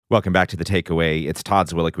Welcome back to The Takeaway. It's Todd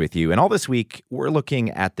Zwillich with you. And all this week, we're looking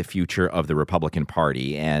at the future of the Republican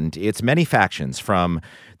Party and its many factions, from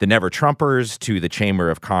the never-Trumpers to the Chamber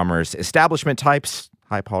of Commerce establishment types,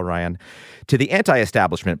 hi, Paul Ryan, to the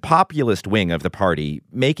anti-establishment populist wing of the party,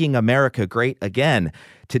 making America great again.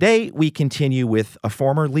 Today, we continue with a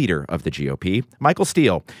former leader of the GOP, Michael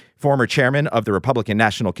Steele, former chairman of the Republican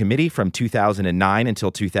National Committee from 2009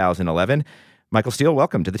 until 2011. Michael Steele,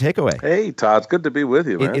 welcome to The Takeaway. Hey, Todd. It's good to be with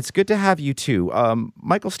you, man. It's good to have you, too.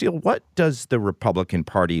 Michael Steele, what does the Republican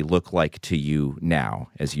Party look like to you now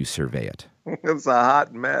as you survey it? It's a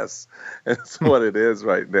hot mess. It's what it is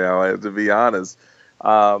right now. And to be honest,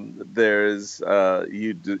 there's,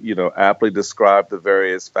 you aptly described the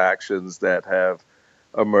various factions that have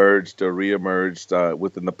emerged or reemerged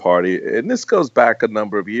within the party. And this goes back a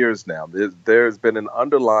number of years now. There's been an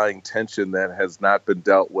underlying tension that has not been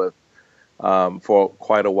dealt with for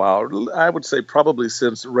quite a while. I would say probably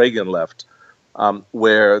since Reagan left,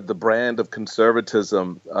 where the brand of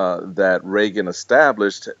conservatism that Reagan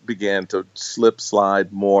established began to slip, slide,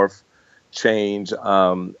 morph, change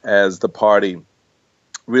as the party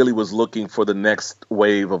really was looking for the next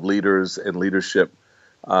wave of leaders and leadership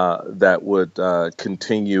that would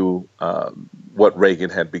continue what Reagan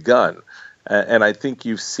had begun. And I think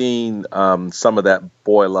you've seen some of that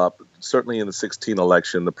boil up. Certainly in the 2016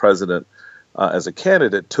 election, the president as a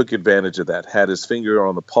candidate took advantage of that, had his finger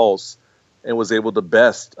on the pulse, and was able to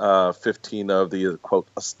best 15 of the, quote,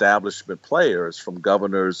 establishment players, from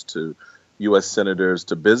governors to U.S. senators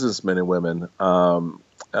to businessmen and women,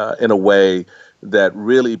 in a way that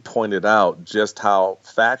really pointed out just how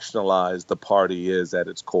factionalized the party is at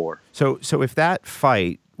its core. So if that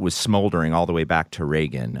fight was smoldering all the way back to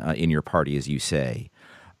Reagan in your party, as you say,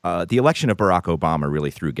 the election of Barack Obama really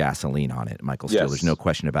threw gasoline on it, Michael Steele. Yes. There's no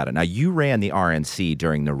question about it. Now, you ran the RNC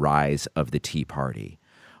during the rise of the Tea Party.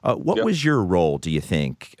 What was your role, do you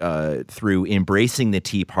think, through embracing the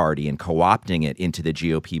Tea Party and co-opting it into the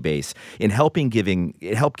GOP base in helping giving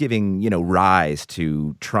rise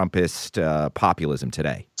to Trumpist populism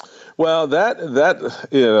today? Well, I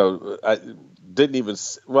didn't even,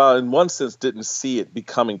 in one sense, didn't see it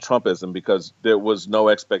becoming Trumpism because there was no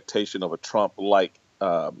expectation of a Trump-like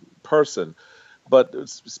person. But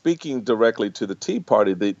speaking directly to the Tea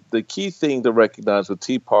Party, the key thing to recognize with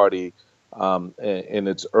Tea Party in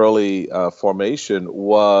its early formation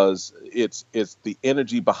was it's the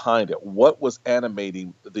energy behind it. What was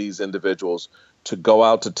animating these individuals to go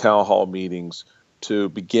out to town hall meetings, to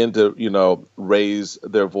begin to raise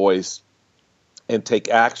their voice and take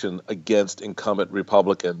action against incumbent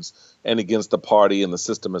Republicans and against the party and the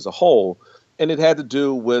system as a whole. And it had to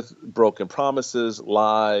do with broken promises,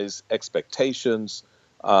 lies, expectations,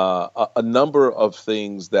 a number of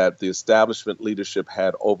things that the establishment leadership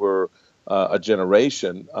had over a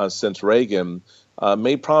generation since Reagan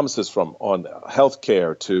made promises on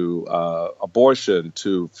healthcare to abortion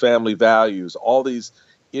to family values, all these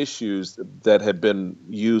issues that had been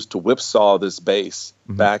used to whipsaw this base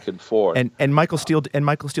back and forth. And Michael Steele,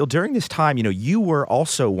 during this time, you were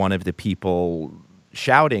also one of the people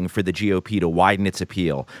shouting for the GOP to widen its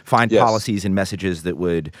appeal, find policies and messages that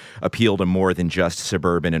would appeal to more than just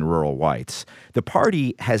suburban and rural whites. The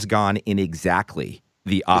party has gone in exactly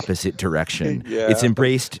the opposite direction. It's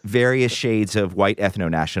embraced various shades of white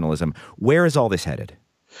ethno-nationalism. Where is all this headed?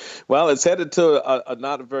 Well, it's headed to a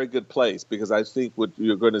not a very good place, because I think what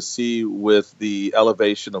you're going to see with the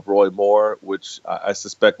elevation of Roy Moore, which I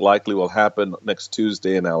suspect likely will happen next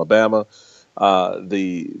Tuesday in Alabama,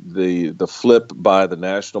 the flip by the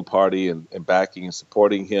National Party and backing and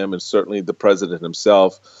supporting him, and certainly the president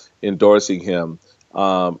himself endorsing him,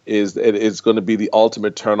 is going to be the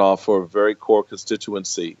ultimate turnoff for a very core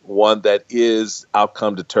constituency, one that is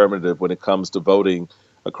outcome determinative when it comes to voting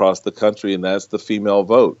across the country, and that's the female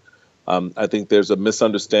vote. I think there's a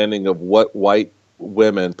misunderstanding of what white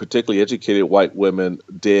women, particularly educated white women,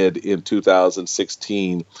 did in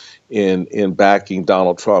 2016 in backing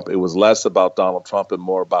Donald Trump. It was less about Donald Trump and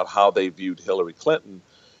more about how they viewed Hillary Clinton.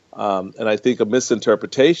 And I think a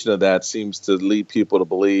misinterpretation of that seems to lead people to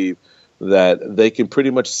believe that they can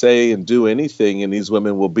pretty much say and do anything and these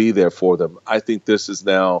women will be there for them. I think this is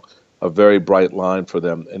now a very bright line for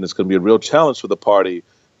them, and it's going to be a real challenge for the party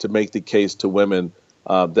to make the case to women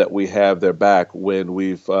that we have their back when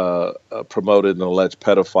we've promoted an alleged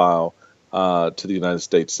pedophile to the United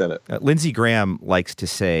States Senate. Lindsey Graham likes to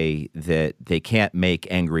say that they can't make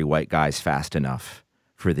angry white guys fast enough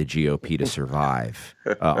for the GOP to survive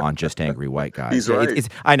on just angry white guys. He's right.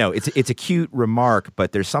 I know it's a cute remark,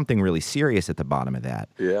 but there's something really serious at the bottom of that.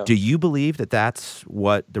 Yeah. Do you believe that that's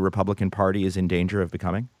what the Republican Party is in danger of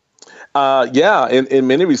becoming? Yeah, in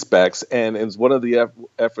many respects. And one of the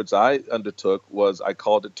efforts I undertook was I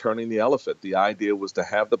called it turning the elephant. The idea was to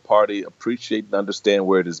have the party appreciate and understand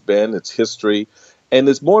where it has been, its history, and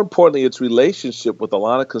it's more importantly, its relationship with a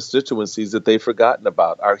lot of constituencies that they've forgotten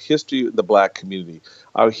about. Our history in the Black community,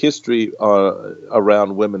 our history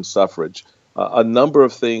around women's suffrage. A number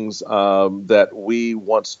of things that we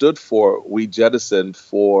once stood for, we jettisoned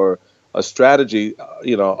for a strategy,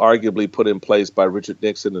 arguably put in place by Richard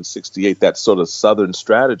Nixon in '68, that sort of Southern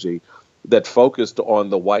strategy that focused on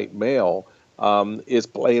the white male, is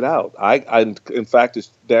played out. In fact, as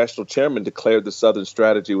national chairman, declared the Southern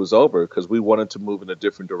strategy was over because we wanted to move in a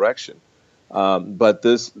different direction. But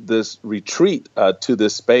this retreat to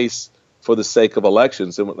this space for the sake of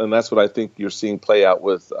elections, and that's what I think you're seeing play out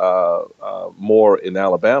with Moore in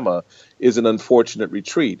Alabama, is an unfortunate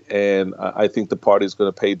retreat. And I think the party is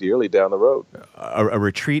going to pay dearly down the road. A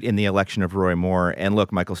retreat in the election of Roy Moore. And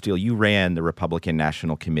look, Michael Steele, you ran the Republican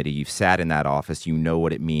National Committee. You've sat in that office. You know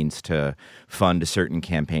what it means to fund certain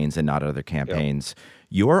campaigns and not other campaigns. Yep.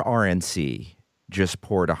 Your RNC just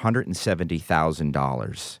poured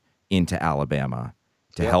 $170,000 into Alabama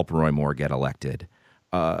to help Roy Moore get elected.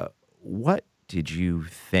 What did you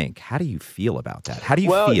think? How do you feel about that? How do you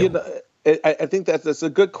feel? I think that's a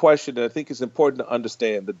good question. And I think it's important to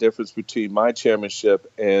understand the difference between my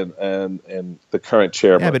chairmanship and the current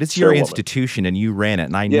chairman. Yeah, but it's your institution and you ran it.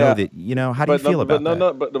 And I know that, how do you feel about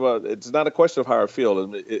that? But it's not a question of how I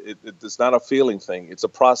feel. It's not a feeling thing. It's a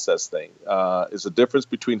process thing. It's a difference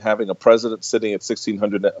between having a president sitting at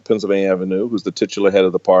 1600 Pennsylvania Avenue, who's the titular head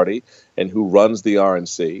of the party and who runs the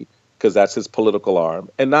RNC, because that's his political arm,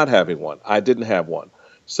 and not having one. I didn't have one.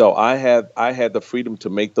 So I had the freedom to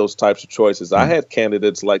make those types of choices. I had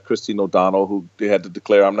candidates like Christine O'Donnell who had to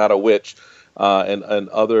declare I'm not a witch, and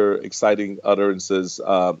other exciting utterances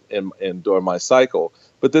during my cycle.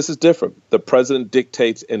 But this is different. The president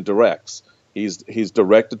dictates and directs. He's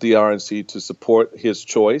directed the RNC to support his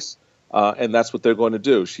choice, and that's what they're going to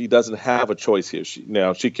do. She doesn't have a choice here.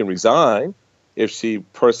 She can resign if she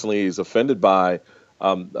personally is offended by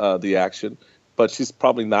the action, but she's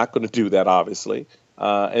probably not going to do that, obviously.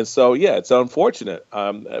 And so, it's unfortunate.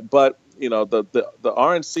 But the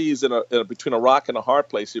RNC is in between a rock and a hard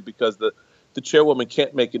place here because the chairwoman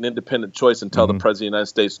can't make an independent choice and tell the president of the United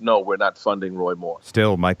States, no, we're not funding Roy Moore.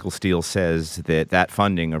 Still, Michael Steele says that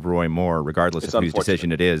funding of Roy Moore, regardless of whose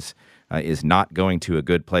decision it is not going to a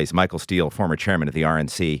good place. Michael Steele, former chairman of the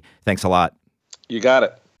RNC. Thanks a lot. You got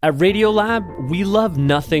it. At Radiolab, we love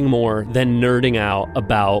nothing more than nerding out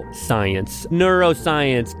about science,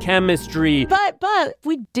 neuroscience, chemistry. But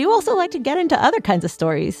we do also like to get into other kinds of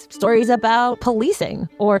stories. Stories about policing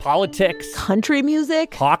or politics, country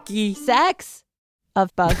music, hockey, sex, of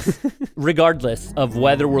bugs. Regardless of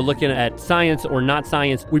whether we're looking at science or not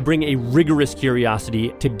science, we bring a rigorous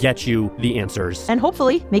curiosity to get you the answers. And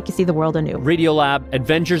hopefully make you see the world anew. Radiolab,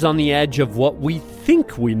 adventures on the edge of what we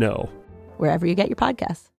think we know. Wherever you get your podcasts.